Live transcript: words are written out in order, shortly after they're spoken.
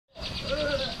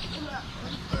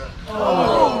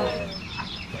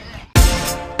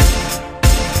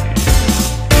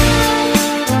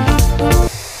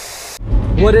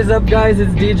What is up, guys?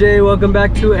 It's DJ. Welcome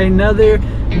back to another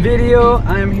video.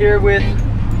 I'm here with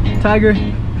Tiger.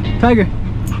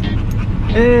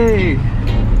 Hey,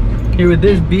 here with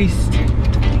this beast.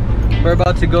 We're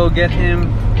about to go get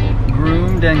him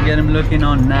groomed and get him looking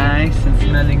all nice and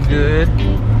smelling good.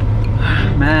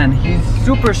 Man, he's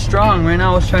super strong. Right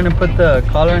now I was trying to put the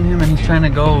collar on him and he's trying to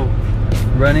go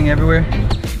running everywhere.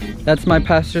 That's my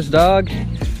pastor's dog.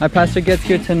 My pastor gets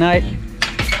here tonight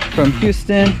from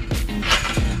Houston,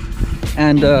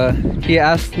 and he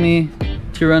asked me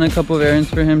to run a couple of errands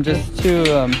for him just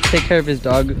to take care of his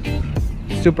dog.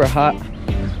 Super hot.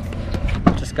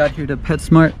 Just got here to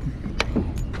PetSmart.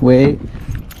 Wait.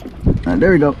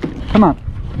 There we go. Come on.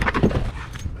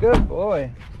 Good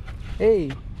boy.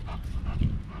 Hey.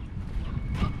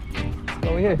 Let's go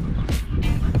over here.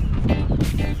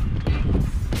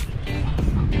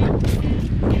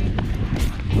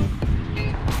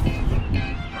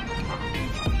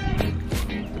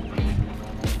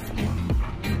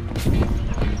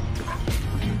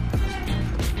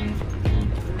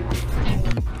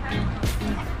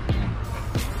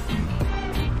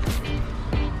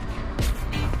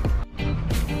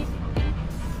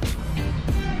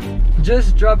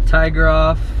 Just dropped Tiger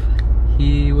off.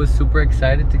 He was super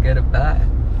excited to get a bath.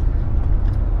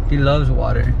 He loves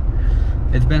water.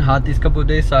 It's been hot these couple of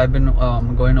days, so I've been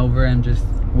going over and just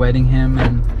wetting him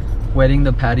and wetting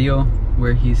the patio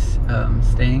where he's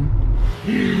staying.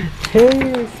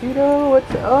 Hey Cedo,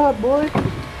 what's up, boy?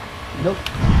 Nope.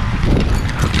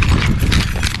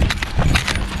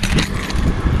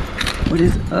 What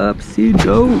is up,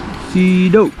 Cedo?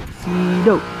 Cedo.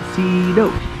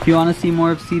 If you want to see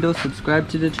more of Cedo, subscribe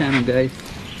to the channel, guys.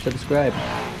 Subscribe.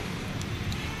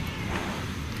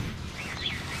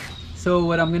 So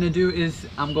what I'm gonna do is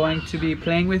I'm going to be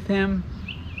playing with him,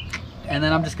 and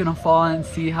then I'm just gonna fall and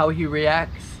see how he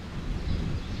reacts.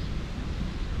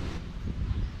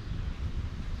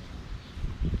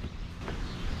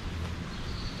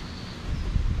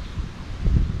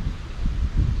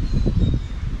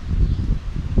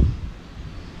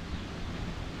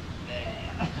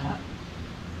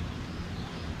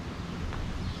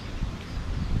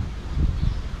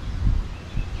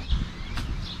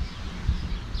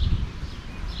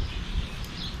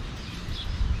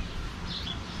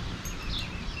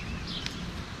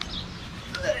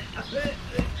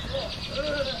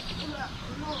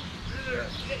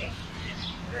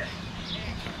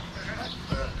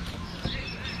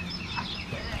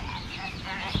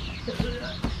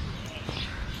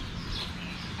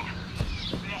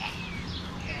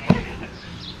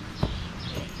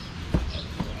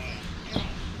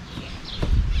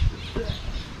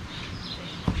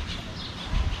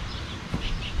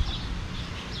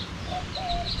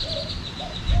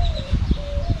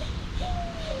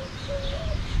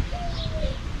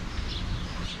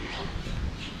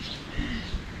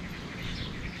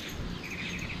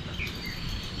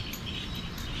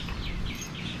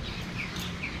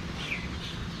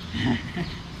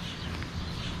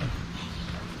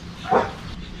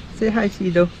 Say hi,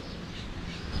 Cedo.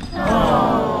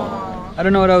 I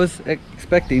don't know what I was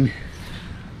expecting.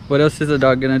 What else is a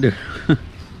dog gonna do?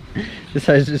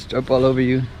 Besides just jump all over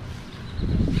you.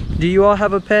 Do you all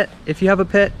have a pet? If you have a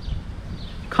pet,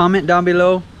 comment down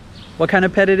below what kind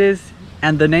of pet it is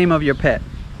and the name of your pet.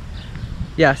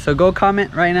 Yeah, so go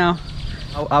comment right now.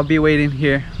 I'll be waiting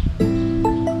here.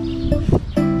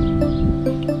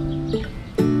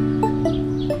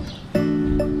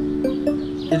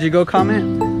 Did you go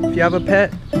comment? If you have a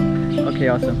pet? Okay,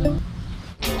 awesome.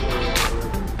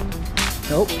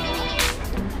 Nope.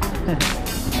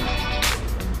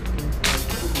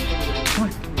 Come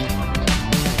on.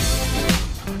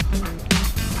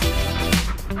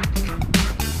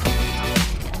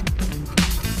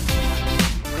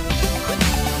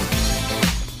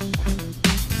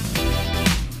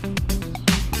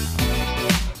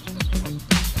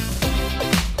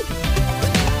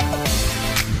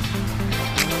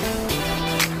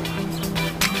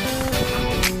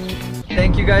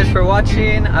 Thank you guys for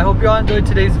watching. I hope you all enjoyed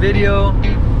today's video.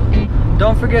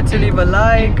 Don't forget to leave a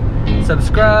like,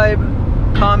 subscribe,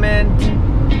 comment,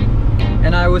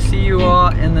 and I will see you all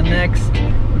in the next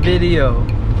video.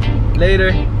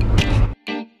 Later.